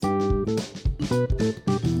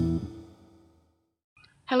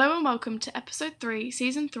Hello and welcome to episode 3,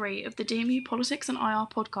 season 3 of the DMU Politics and IR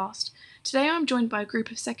podcast. Today I'm joined by a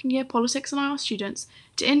group of second year Politics and IR students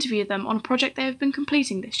to interview them on a project they have been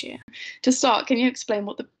completing this year. To start, can you explain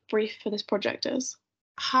what the brief for this project is?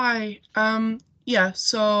 Hi.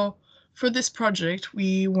 So for this project,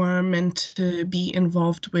 we were meant to be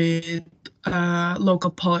involved with local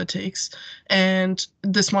politics, and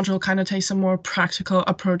this module kind of takes a more practical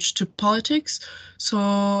approach to politics.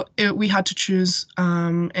 So we had to choose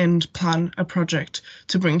and plan a project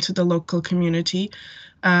to bring to the local community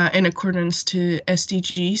in accordance to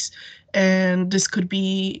SDGs. And this could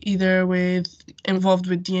be either involved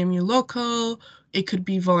with DMU local, it could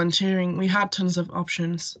be volunteering. We had tons of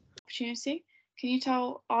options. Opportunity. Can you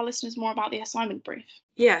tell our listeners more about the assignment brief?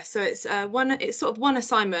 Yeah, so it's sort of one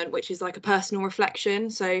assignment, which is like a personal reflection.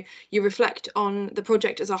 So you reflect on the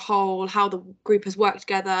project as a whole, how the group has worked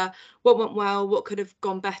together, what went well, what could have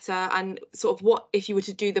gone better, and sort of what, if you were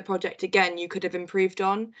to do the project again, you could have improved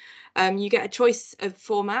on. You get a choice of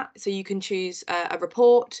format, so you can choose a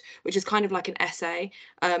report, which is kind of like an essay,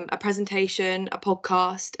 a presentation, a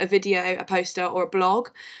podcast, a video, a poster, or a blog.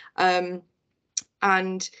 And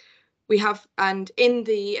in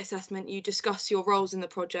the assessment, you discuss your roles in the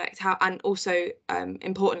project, and also,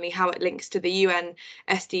 importantly, how it links to the UN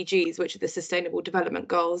SDGs, which are the Sustainable Development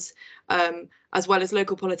Goals, as well as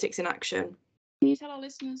local politics in action. Can you tell our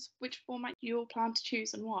listeners which format you all plan to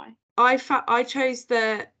choose and why? I chose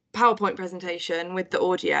the PowerPoint presentation with the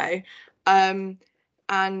audio.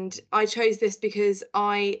 And I chose this because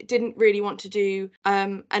I didn't really want to do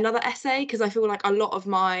another essay, because I feel like a lot of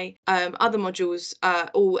my other modules are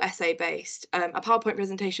all essay based. A PowerPoint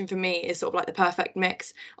presentation for me is sort of like the perfect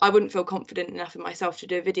mix. I wouldn't feel confident enough in myself to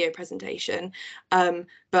do a video presentation,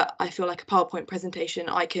 but I feel like a PowerPoint presentation,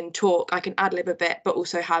 I can talk, I can ad lib a bit, but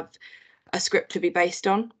also have a script to be based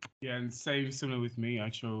on. Yeah, and similar with me, I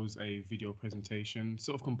chose a video presentation,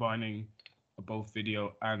 sort of combining both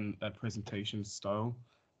video and a presentation style.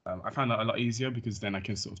 I found that a lot easier because then I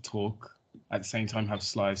can sort of talk at the same time, have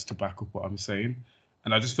slides to back up what I'm saying.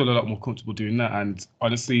 And I just feel a lot more comfortable doing that. And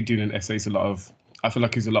honestly, doing an essay is I feel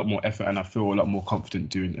like it's a lot more effort, and I feel a lot more confident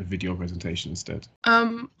doing a video presentation instead.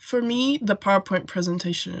 For me, the PowerPoint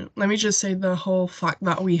presentation, let me just say the whole fact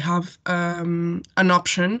that we have an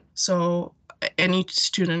option, so any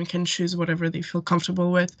student can choose whatever they feel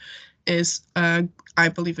comfortable with, is I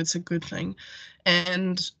believe it's a good thing.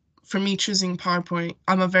 And for me, choosing PowerPoint,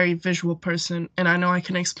 I'm a very visual person, and I know I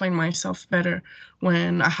can explain myself better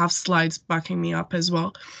when I have slides backing me up as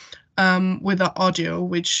well. With the audio,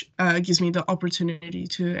 which gives me the opportunity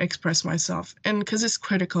to express myself. And because it's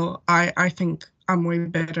critical, I think I'm way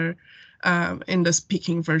better in the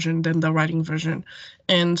speaking version than the writing version.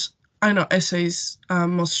 And I know essays,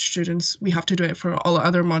 most students, we have to do it for all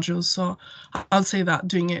other modules. So I'll say that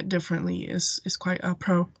doing it differently is quite a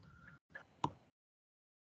pro.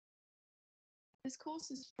 This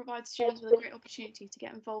course provides students with a great opportunity to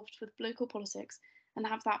get involved with local politics and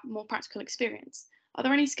have that more practical experience. Are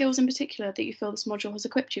there any skills in particular that you feel this module has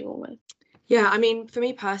equipped you all with? Yeah, I mean, for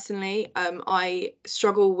me personally, I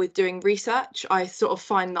struggle with doing research. I sort of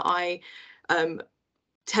find that I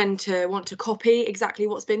tend to want to copy exactly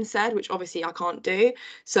what's been said, which obviously I can't do.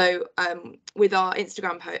 So with our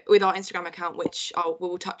Instagram account, which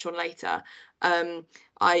we'll touch on later,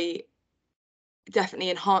 I definitely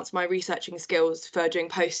enhance my researching skills for doing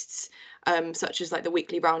posts such as like the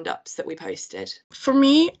weekly roundups that we posted. For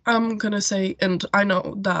me, I'm gonna say, and I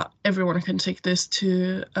know that everyone can take this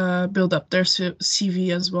to build up their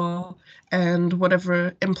CV as well, and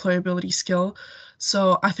whatever employability skill.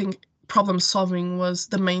 So I think problem solving was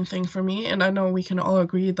the main thing for me, and I know we can all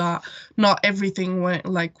agree that not everything went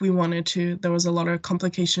like we wanted to. There was a lot of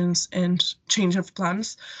complications and change of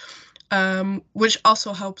plans, which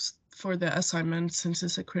also helps for the assignment since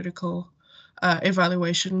it's a critical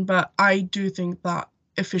evaluation. But I do think that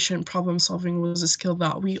efficient problem solving was a skill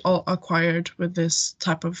that we all acquired with this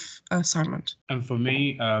type of assignment. And for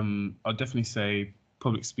me, I'll definitely say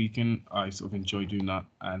public speaking. I sort of enjoy doing that,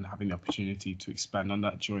 and having the opportunity to expand on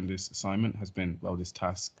that during this assignment this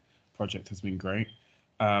task project has been great.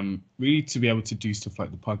 Really to be able to do stuff like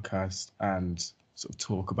the podcast and sort of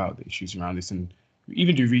talk about the issues around this, and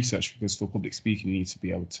even do research, because for public speaking you need to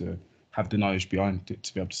be able to have the knowledge behind it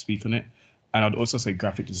to be able to speak on it. And I'd also say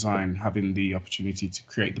graphic design, having the opportunity to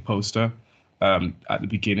create the poster at the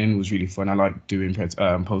beginning was really fun. I like doing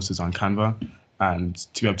posters on Canva, and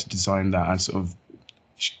to be able to design that and sort of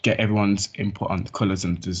get everyone's input on the colours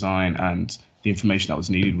and the design and the information that was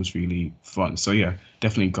needed was really fun. So yeah,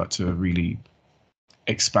 definitely got to really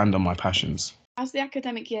expand on my passions. As the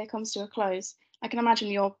academic year comes to a close, I can imagine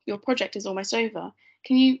your project is almost over.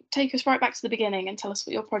 Can you take us right back to the beginning and tell us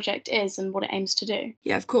what your project is and what it aims to do?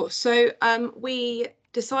 Yeah, of course. So we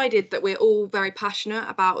decided that we're all very passionate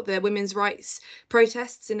about the women's rights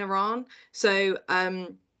protests in Iran. So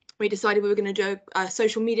we decided we were going to do a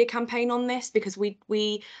social media campaign on this because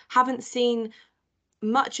we haven't seen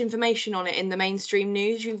much information on it in the mainstream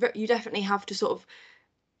news. You definitely have to sort of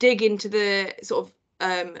dig into the sort of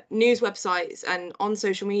news websites and on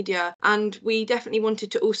social media, and we definitely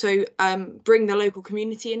wanted to also bring the local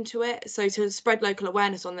community into it, so to spread local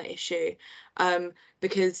awareness on the issue,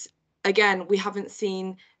 because again we haven't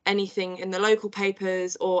seen anything in the local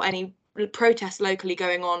papers or any protests locally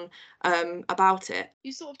going on about it.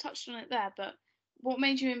 You sort of touched on it there, but what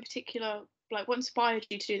made you in particular, like what inspired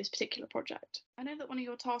you to do this particular project? I know that one of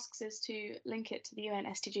your tasks is to link it to the UN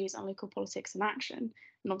SDGs and local politics in action,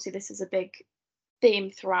 and obviously this is a big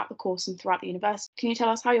theme throughout the course and throughout the university. Can you tell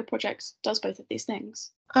us how your project does both of these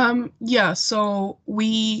things? Yeah, so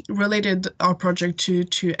we related our project to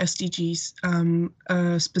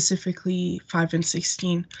SDGs, specifically 5 and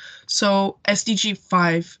 16. So SDG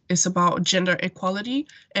 5 is about gender equality,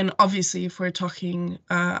 and obviously if we're talking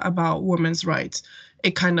about women's rights,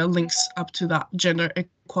 it kind of links up to that gender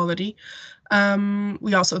equality.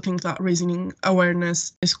 We also think that raising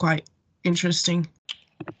awareness is quite interesting.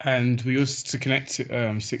 And we also, to connect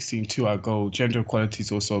 16 to our goal, gender equality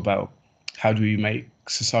is also about how do we make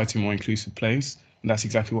society a more inclusive place, and that's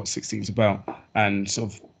exactly what 16 is about, and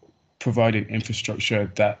sort of providing infrastructure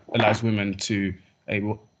that allows women to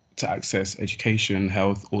able to access education,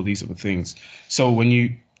 health, all these other things. So when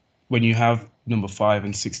you have number 5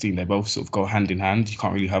 and 16, they both sort of go hand in hand. You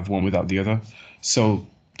can't really have one without the other. So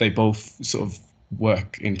they both sort of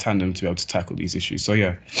work in tandem to be able to tackle these issues. So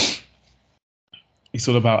yeah, it's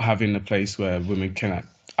all about having a place where women can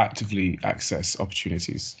actively access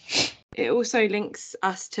opportunities. It also links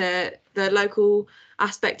us to the local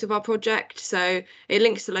aspect of our project. So it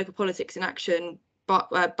links to local politics in action, but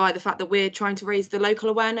by the fact that we're trying to raise the local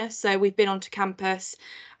awareness. So we've been onto campus,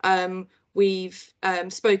 we've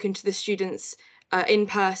spoken to the students in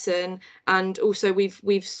person, and also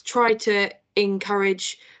we've tried to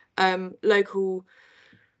encourage local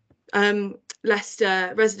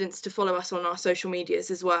Leicester residents to follow us on our social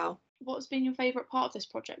medias as well. What's been your favourite part of this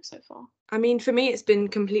project so far? I mean, for me, it's been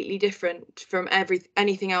completely different from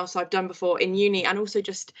anything else I've done before in uni, and also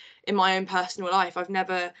just in my own personal life. I've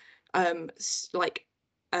never been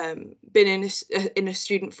in a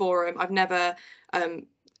student forum. I've never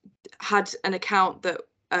had an account that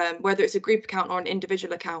whether it's a group account or an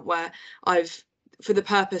individual account where I've for the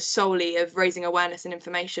purpose solely of raising awareness and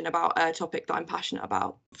information about a topic that I'm passionate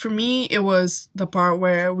about. For me, it was the part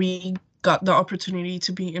where we got the opportunity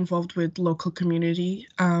to be involved with local community.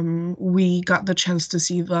 We got the chance to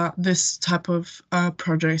see that this type of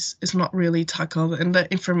projects is not really tackled, and the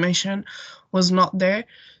information was not there.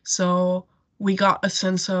 So we got a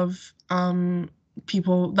sense of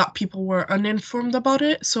people were uninformed about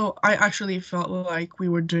it. So I actually felt like we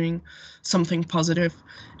were doing something positive,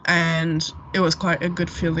 and it was quite a good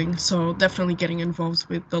feeling. So definitely getting involved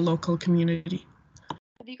with the local community.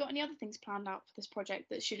 Have you got any other things planned out for this project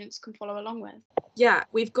that students can follow along with? Yeah,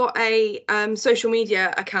 we've got a social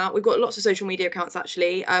media account. We've got lots of social media accounts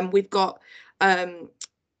actually. We've got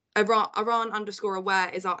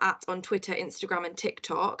Iran_aware is our @ on Twitter, Instagram, and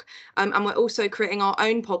TikTok. And we're also creating our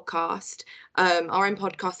own podcast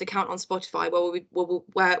account on Spotify, where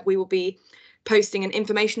we will be posting an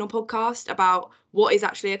informational podcast about what is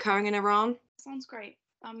actually occurring in Iran. Sounds great.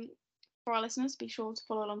 For our listeners, be sure to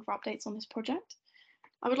follow along for updates on this project.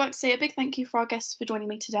 I would like to say a big thank you for our guests for joining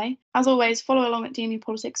me today. As always, follow along at DMU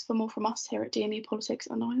Politics for more from us here at DMU Politics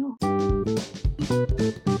and IR.